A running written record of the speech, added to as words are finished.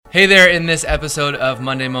Hey there, in this episode of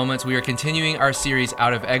Monday Moments, we are continuing our series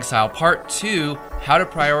Out of Exile, Part 2, How to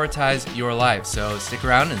Prioritize Your Life. So stick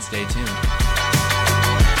around and stay tuned.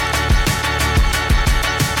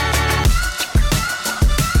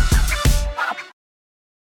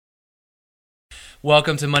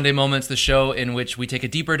 Welcome to Monday Moments, the show in which we take a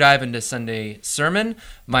deeper dive into Sunday sermon.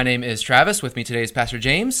 My name is Travis. With me today is Pastor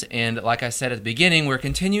James. And like I said at the beginning, we're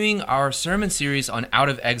continuing our sermon series on Out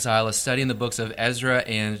of Exile, a study in the books of Ezra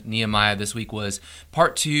and Nehemiah. This week was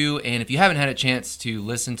part 2. And if you haven't had a chance to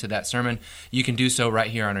listen to that sermon, you can do so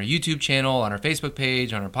right here on our YouTube channel, on our Facebook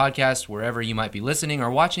page, on our podcast, wherever you might be listening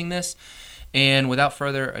or watching this. And without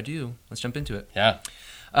further ado, let's jump into it. Yeah.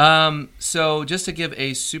 So just to give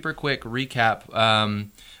a super quick recap,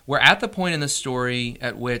 we're at the point in the story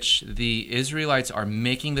at which the Israelites are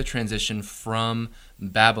making the transition from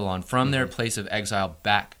Babylon, from their place of exile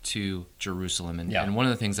back to Jerusalem. And one of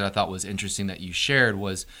the things that I thought was interesting that you shared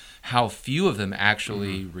was how few of them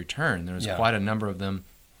actually returned. There was quite a number of them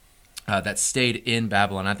that stayed in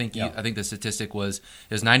Babylon. I think the statistic was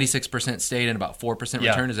it was 96% stayed and about 4%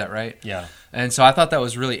 returned. Is that right? Yeah. And so I thought that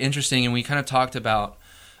was really interesting, and we kind of talked about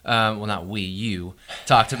you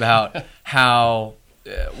talked about how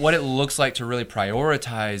what it looks like to really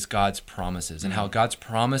prioritize God's promises and how God's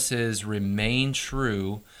promises remain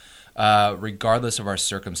true regardless of our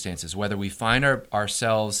circumstances, whether we find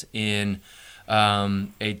ourselves in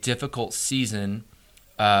a difficult season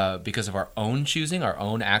because of our own choosing, our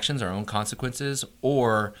own actions, our own consequences,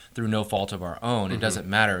 or through no fault of our own. It doesn't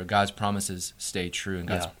matter. God's promises stay true, and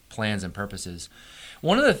God's plans and purposes.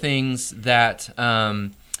 One of the things that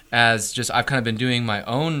I've kind of been doing my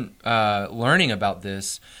own learning about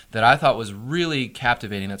this that I thought was really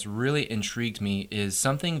captivating, that's really intrigued me, is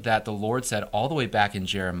something that the Lord said all the way back in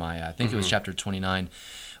Jeremiah. I think it was chapter 29,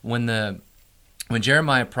 when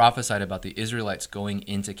Jeremiah prophesied about the Israelites going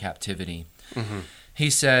into captivity. He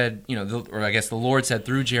said, the Lord said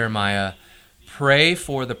through Jeremiah, pray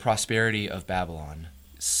for the prosperity of Babylon.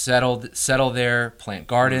 Settle there, plant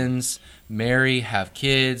gardens, marry, have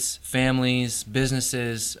kids, families,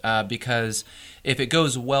 businesses, because if it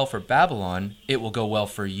goes well for Babylon, it will go well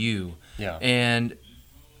for you. Yeah. And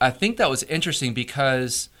I think that was interesting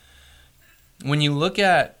because when you look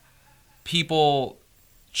at people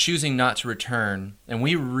choosing not to return, and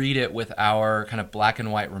we read it with our kind of black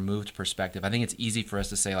and white removed perspective, I think it's easy for us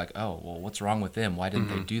to say like, oh, well, what's wrong with them? Why didn't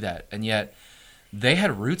they do that? And yet they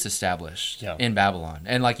had roots established in Babylon.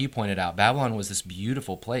 And like you pointed out, Babylon was this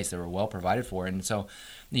beautiful place. They were well provided for. And so,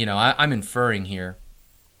 I'm inferring here,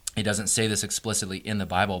 it doesn't say this explicitly in the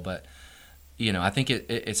Bible, but, I think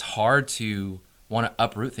it's hard to want to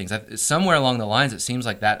uproot things. Somewhere along the lines, it seems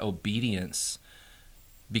like that obedience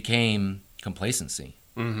became complacency.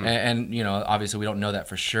 And obviously we don't know that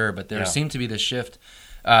for sure, but there seemed to be this shift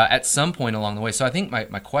at some point along the way. So I think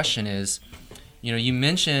my question is, you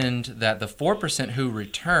mentioned that the 4% who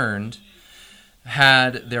returned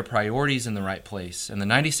had their priorities in the right place, and the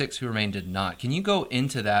 96 who remained did not. Can you go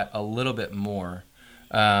into that a little bit more,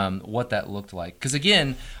 what that looked like? Because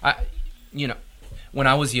again, when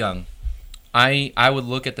I was young, I would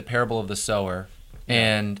look at the parable of the sower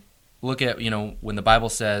and look at, when the Bible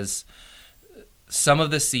says some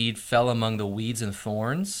of the seed fell among the weeds and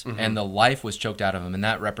thorns, and the life was choked out of them, and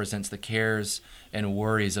that represents the cares and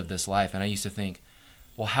worries of this life. And I used to think,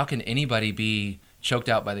 well, how can anybody be choked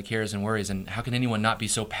out by the cares and worries, and how can anyone not be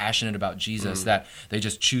so passionate about Jesus that they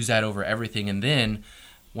just choose that over everything? And then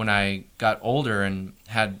when I got older and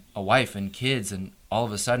had a wife and kids, and all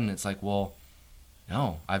of a sudden it's like, well,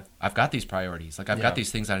 no, I've got these priorities. Like I've got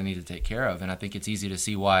these things that I need to take care of. And I think it's easy to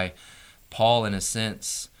see why Paul, in a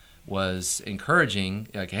sense, was encouraging,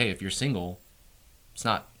 like, hey, if you're single, it's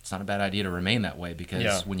not a bad idea to remain that way,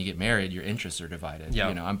 because when you get married, your interests are divided.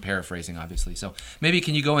 I'm paraphrasing, obviously. So maybe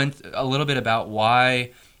can you go in a little bit about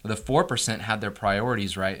why the 4% had their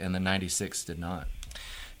priorities right and the 96 did not?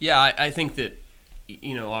 Yeah, I think that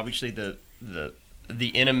obviously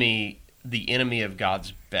the enemy of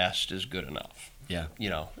God's best is good enough. Yeah.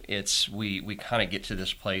 It's we kind of get to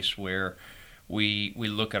this place where we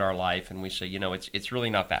look at our life and we say, it's really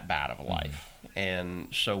not that bad of a life. And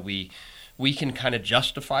so we can kind of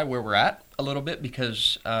justify where we're at a little bit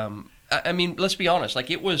because, let's be honest, like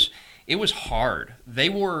it was hard. They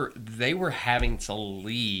were having to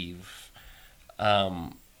leave,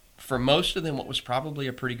 for most of them, what was probably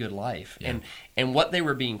a pretty good life. Yeah. And what they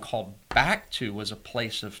were being called back to was a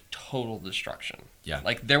place of total destruction. Yeah.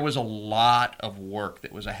 Like there was a lot of work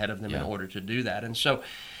that was ahead of them in order to do that. And so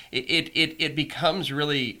it becomes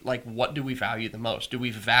really like, what do we value the most? Do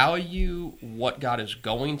we value what God is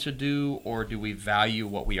going to do, or do we value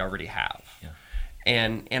what we already have? Yeah.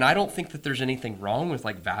 And I don't think that there's anything wrong with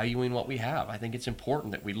like valuing what we have. I think it's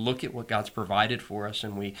important that we look at what God's provided for us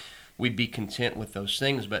and we be content with those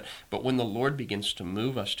things. But when the Lord begins to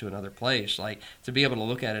move us to another place, like to be able to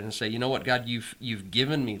look at it and say, you know what, God, you've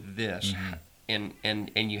given me this, and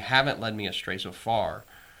you haven't led me astray so far.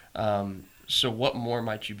 So what more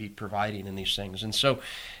might you be providing in these things? And so,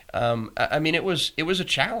 I mean, it was a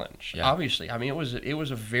challenge. Obviously, I mean, it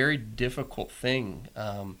was a very difficult thing.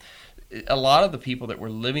 A lot of the people that were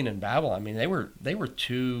living in Babylon, I mean, they were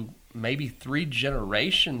 2, maybe 3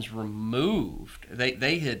 generations removed.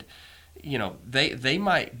 They had, you know, they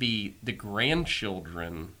might be the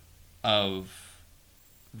grandchildren of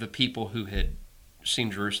the people who had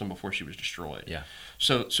seen Jerusalem before she was destroyed. Yeah.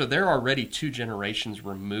 So they're already 2 generations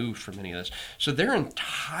removed from any of this. So their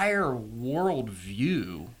entire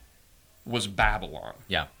worldview was Babylon.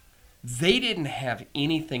 Yeah. They didn't have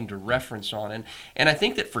anything to reference on. And I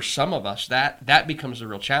think that for some of us, that becomes the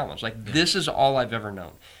real challenge. Like, this is all I've ever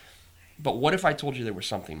known. But what if I told you there was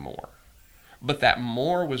something more? But that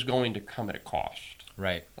more was going to come at a cost.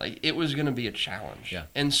 Right. Like, it was going to be a challenge. Yeah.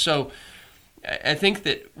 And so I think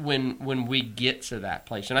that when we get to that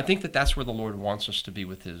place, and I think that that's where the Lord wants us to be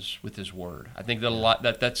with His Word. I think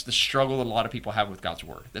that that's the struggle that a lot of people have with God's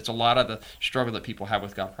Word. That's a lot of the struggle that people have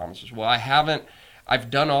with God's promises. Well,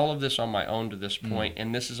 I've done all of this on my own to this point,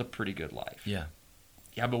 and this is a pretty good life. Yeah.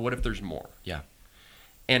 Yeah, but what if there's more? Yeah.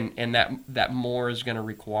 And that more is going to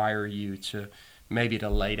require you to maybe to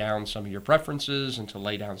lay down some of your preferences and to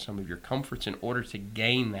lay down some of your comforts in order to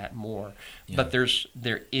gain that more. Yeah. But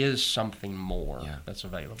there is something more that's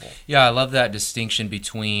available. Yeah, I love that distinction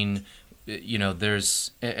between, you know,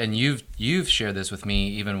 there's, and you've shared this with me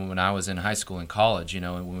even when I was in high school and college, you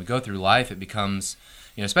know, and when we go through life, it becomes,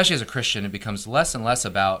 you know, especially as a Christian, it becomes less and less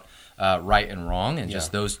about right and wrong, and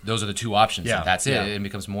just those are the 2 options. Yeah. And that's it. Yeah. It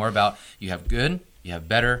becomes more about you have good, you have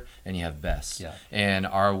better, and you have best. Yeah. And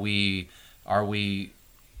are we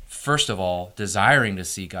first of all desiring to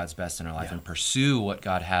see God's best in our life and pursue what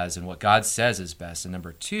God has and what God says is best? And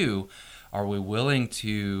number 2, are we willing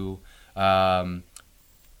to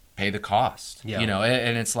pay the cost? Yeah. You know,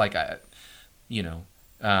 and it's like, you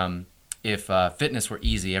know, if fitness were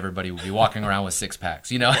easy, everybody would be walking around with 6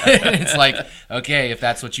 packs. You know, it's like, okay, if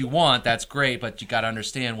that's what you want, that's great, but you got to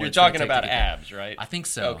understand what you're talking about. Abs, right? I think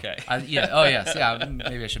so. Okay. Yeah. Oh, yes. Yeah.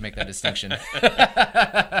 Maybe I should make that distinction.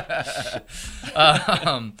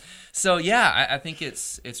 So yeah, I think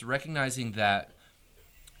it's recognizing that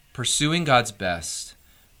pursuing God's best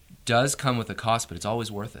does come with a cost, but it's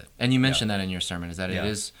always worth it. And you mentioned that in your sermon, is that it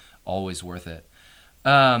is always worth it.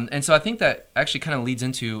 And so I think that actually kind of leads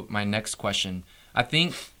into my next question. I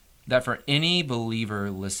think that for any believer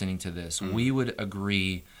listening to this, we would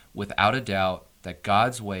agree without a doubt that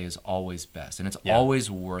God's way is always best, and it's always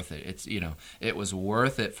worth it. It's, you know, it was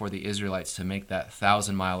worth it for the Israelites to make that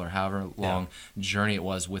 1,000-mile or however long journey it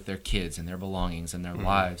was with their kids and their belongings and their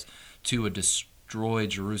lives to a destroyed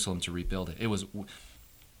Jerusalem to rebuild it. It was.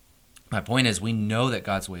 My point is, we know that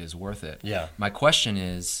God's way is worth it. Yeah. My question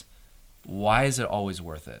is, why is it always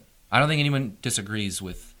worth it? I don't think anyone disagrees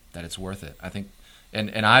with that it's worth it. I think,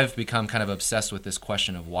 and I've become kind of obsessed with this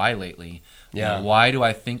question of why lately. Yeah. You know, why do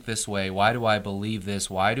I think this way? Why do I believe this?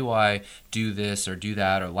 Why do I do this or do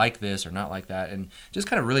that or like this or not like that? And just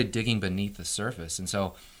kind of really digging beneath the surface. And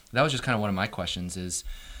so that was just kind of one of my questions is,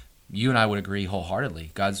 you and I would agree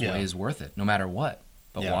wholeheartedly, God's way is worth it, no matter what.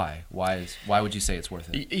 But why? Why would you say it's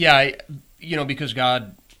worth it? Yeah, you know, because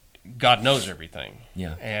God knows everything.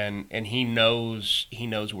 Yeah. And he knows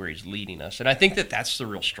where he's leading us. And I think that that's the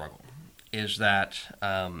real struggle, is that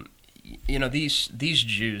you know, these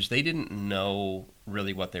Jews, they didn't know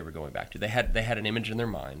really what they were going back to. They had an image in their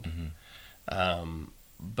mind.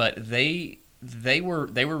 But they were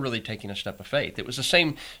really taking a step of faith. It was the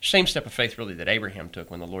same step of faith really that Abraham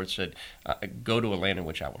took when the Lord said, go to a land in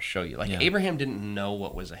which I will show you. Like Abraham didn't know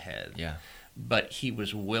what was ahead. Yeah. But he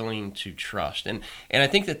was willing to trust. And I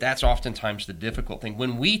think that that's oftentimes the difficult thing.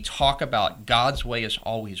 When we talk about God's way is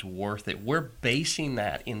always worth it, we're basing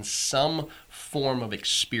that in some form of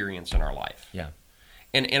experience in our life. Yeah.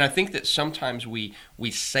 And I think that sometimes we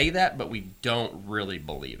say that, but we don't really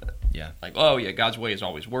believe it. Yeah. Like, oh, yeah, God's way is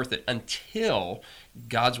always worth it, until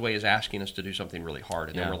God's way is asking us to do something really hard.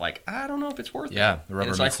 And then we're like, I don't know if it's worth it. Yeah, the rubber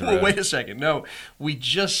and it's meets like, the road. Wait a second. No, we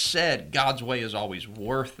just said God's way is always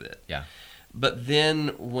worth it. Yeah. But then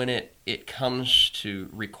when it comes to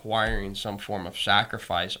requiring some form of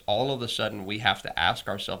sacrifice, all of a sudden we have to ask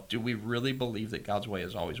ourselves, do we really believe that God's way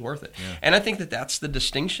is always worth it? Yeah. And I think that that's the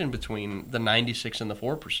distinction between the 96 and the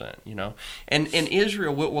 4%, you know. And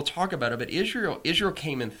Israel, we'll talk about it, but Israel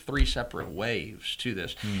came in 3 separate waves to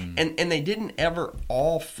this. And they didn't ever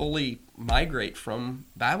all fully migrate from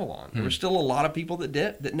Babylon. There were still a lot of people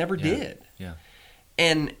that never did. Yeah.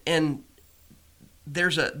 And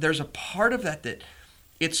there's a part of that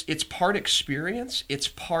it's part experience, it's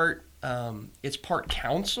part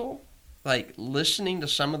counsel, like listening to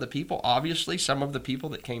some of the people. Obviously, some of the people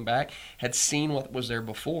that came back had seen what was there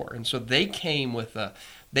before, and so they came with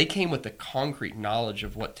the concrete knowledge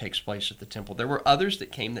of what takes place at the temple. There were others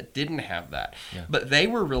that came that didn't have that, but they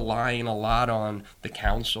were relying a lot on the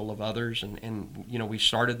counsel of others. And you know, we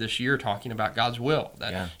started this year talking about God's will,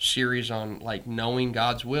 that series on like knowing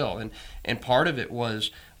God's will, and part of it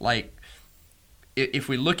was like, if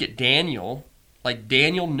we look at Daniel, like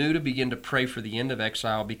Daniel knew to begin to pray for the end of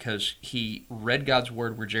exile because he read God's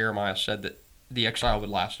word where Jeremiah said that the exile would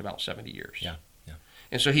last about 70 years. Yeah.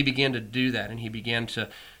 And so he began to do that, and he began to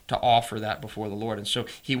offer that before the Lord. And so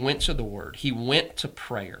he went to the Word. He went to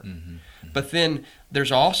prayer. But then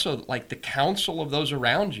there's also like the counsel of those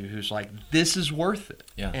around you who's like, this is worth it.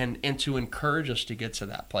 Yeah. And to encourage us to get to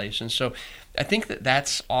that place. And so I think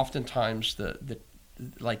that's oftentimes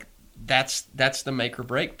that's the make or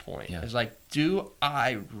break point. It's like, do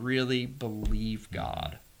I really believe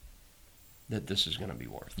God that this is going to be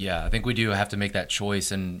worth it? Yeah, I think we do have to make that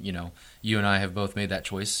choice, and you know, you and I have both made that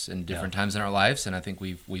choice in different times in our lives, and I think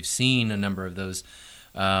we've seen a number of those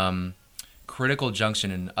critical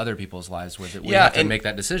junction in other people's lives where we have to make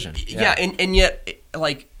that decision. And yet,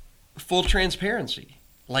 like, full transparency,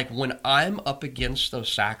 like when I'm up against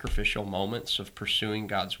those sacrificial moments of pursuing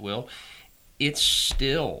God's will, it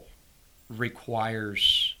still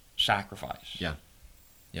requires sacrifice. Yeah.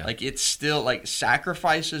 Like it's still like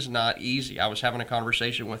sacrifice is not easy. I was having a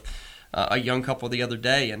conversation with a young couple the other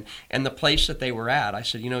day, and the place that they were at, I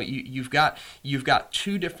said, you know, you've got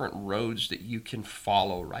 2 different roads that you can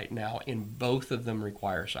follow right now, and both of them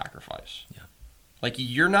require sacrifice. Yeah. Like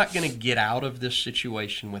you're not going to get out of this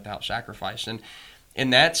situation without sacrifice,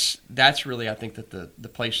 and that's really, I think, that the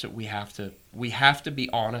place that we have to be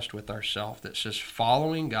honest with ourselves that says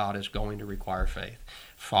following God is going to require faith.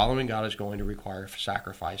 Following God is going to require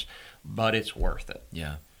sacrifice, but it's worth it.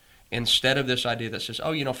 Yeah. Instead of this idea that says,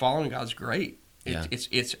 oh, you know, following God's great.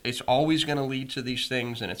 It's always going to lead to these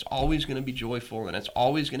things, and it's always going to be joyful, and it's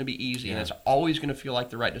always going to be easy, and it's always going to feel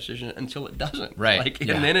like the right decision until it doesn't. Right. Like,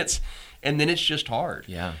 and then it's just hard.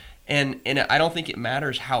 Yeah. And I don't think it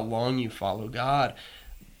matters how long you follow God.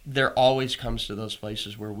 There always comes to those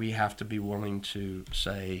places where we have to be willing to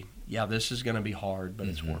say, yeah, this is going to be hard, but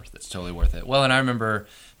it's worth it. It's totally worth it. Well, and I remember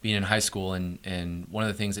being in high school, and one of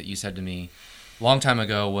the things that you said to me a long time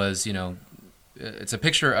ago was, you know, it's a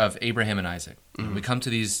picture of Abraham and Isaac. Mm-hmm. We come to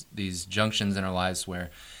these junctions in our lives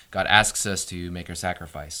where God asks us to make a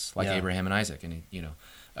sacrifice, like Abraham and Isaac. And, you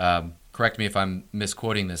know, correct me if I'm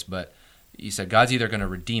misquoting this, but you said God's either going to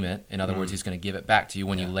redeem it, in other words, he's going to give it back to you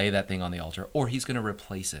when you lay that thing on the altar, or he's going to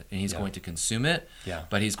replace it, and he's going to consume it,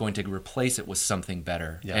 but he's going to replace it with something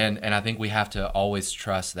better. Yeah. And I think we have to always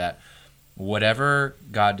trust that whatever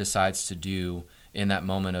God decides to do in that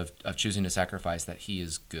moment of choosing to sacrifice, that he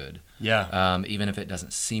is good. Yeah. Even if it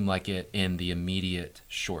doesn't seem like it in the immediate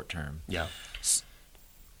short term. Yeah.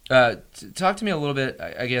 Talk to me a little bit,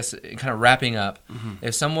 I guess, kind of wrapping up. Mm-hmm.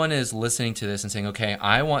 If someone is listening to this and saying, okay,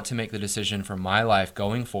 I want to make the decision for my life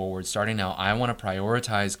going forward, starting now, I want to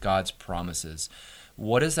prioritize God's promises.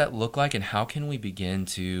 What does that look like, and how can we begin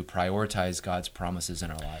to prioritize God's promises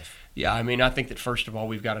in our life? Yeah, I mean, I think that first of all,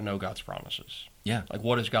 we've got to know God's promises. Yeah. Like,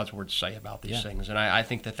 what does God's word say about these things? And I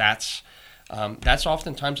think that's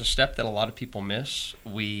oftentimes a step that a lot of people miss.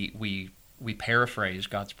 We paraphrase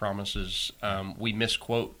God's promises. We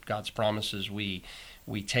misquote God's promises. We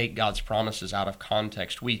take God's promises out of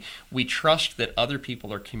context. We trust that other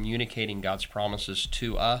people are communicating God's promises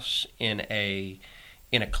to us in a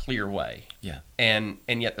clear way. Yeah. And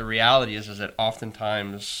yet the reality is that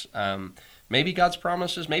oftentimes maybe God's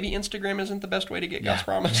promises, maybe Instagram isn't the best way to get God's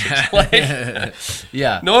promises. Like,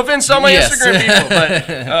 no offense to all my Instagram people,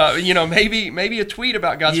 but you know, maybe a tweet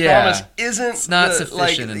about God's promise isn't. It's not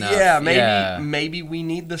sufficient enough. Yeah, maybe we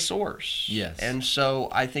need the source. Yes. And so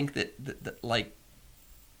I think that like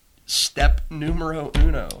step numero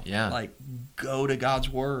uno, like go to God's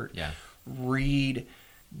word. Yeah. Read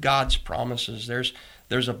God's promises.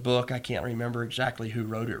 There's a book, I can't remember exactly who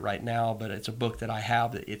wrote it right now, but it's a book that I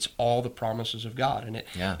have. It's all the promises of God, and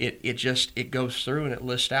it goes through and it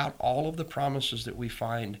lists out all of the promises that we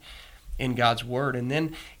find in God's Word, and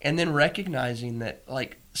then recognizing that,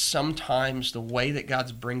 like, sometimes the way that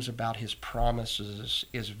God brings about His promises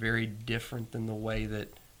is very different than the way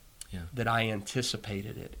that I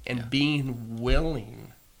anticipated it, and being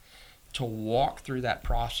willing to walk through that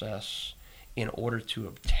process in order to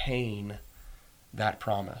obtain that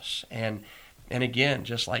promise. And again,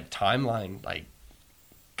 just like timeline, like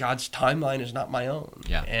God's timeline is not my own.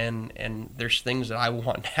 Yeah. And there's things that I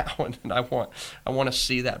want now, and I want to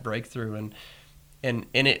see that breakthrough. And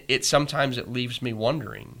it sometimes it leaves me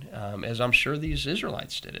wondering, as I'm sure these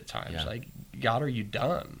Israelites did at times, like, God, are you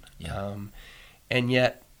done? Yeah. And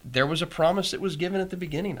yet there was a promise that was given at the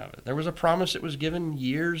beginning of it. There was a promise that was given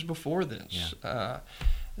years before this,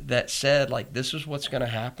 that said, like, this is what's going to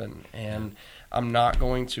happen, and I'm not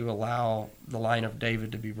going to allow the line of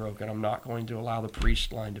David to be broken. I'm not going to allow the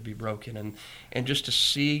priest line to be broken, and just to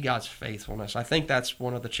see God's faithfulness. I think that's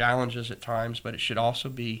one of the challenges at times, but it should also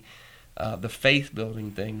be the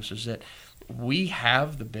faith-building things, is that we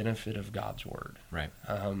have the benefit of God's Word. Right.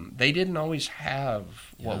 They didn't always have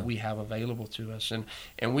what we have available to us,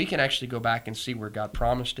 and we can actually go back and see where God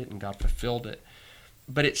promised it and God fulfilled it.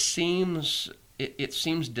 But it seems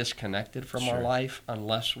disconnected from our life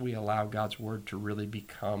unless we allow God's Word to really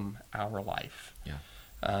become our life. Yeah.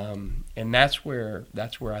 And that's where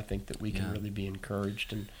I think that we can really be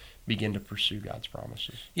encouraged and begin to pursue God's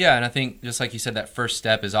promises. Yeah, and I think, just like you said, that first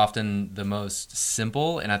step is often the most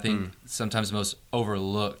simple, and I think sometimes the most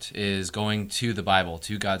overlooked is going to the Bible,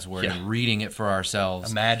 to God's Word, and reading it for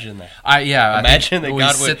ourselves. Imagine that. Imagine that God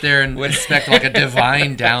would sit there and expect like a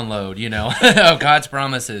divine download, of God's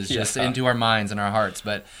promises just into our minds and our hearts.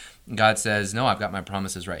 But God says, no, I've got my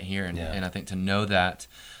promises right here, and I think to know that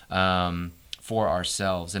for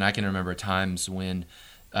ourselves. And I can remember times when,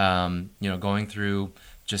 going through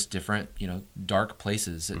just different, dark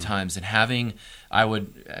places at times, and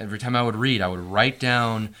every time I would read, I would write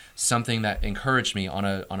down something that encouraged me on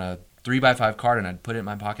a 3x5 card, and I'd put it in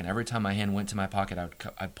my pocket. And every time my hand went to my pocket,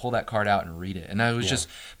 I'd pull that card out and read it. And that was just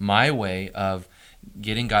my way of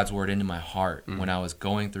getting God's Word into my heart when I was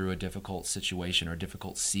going through a difficult situation or a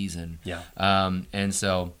difficult season. Yeah. And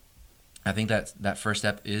so I think that first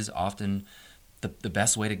step is often the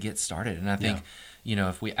best way to get started. And I think,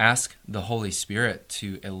 if we ask the Holy Spirit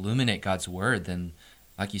to illuminate God's Word, then,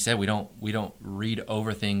 like you said, we don't read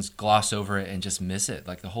over things, gloss over it, and just miss it.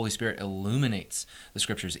 Like, the Holy Spirit illuminates the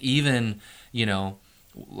Scriptures. Even,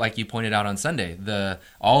 like you pointed out on Sunday,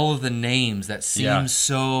 all of the names that seem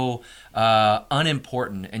so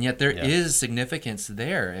unimportant, and yet there is significance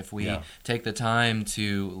there if we take the time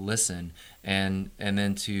to listen, and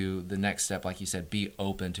then to the next step, like you said, be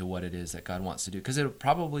open to what it is that God wants to do, because it'll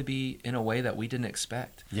probably be in a way that we didn't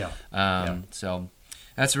expect. So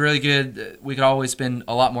that's really good. We could always spend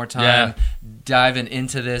a lot more time diving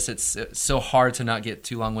into this. It's so hard to not get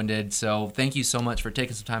too long-winded. So thank you so much for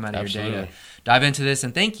taking some time out of your day to dive into this.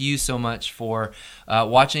 And thank you so much for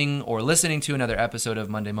watching or listening to another episode of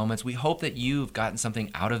Monday Moments. We hope that you've gotten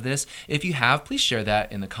something out of this. If you have, please share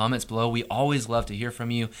that in the comments below. We always love to hear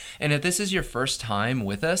from you. And if this is your first time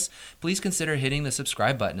with us, please consider hitting the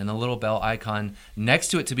subscribe button and the little bell icon next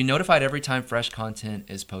to it to be notified every time fresh content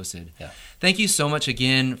is posted. Thank you so much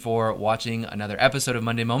again for watching another episode of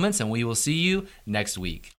Monday Moments, and we will see you next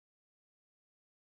week.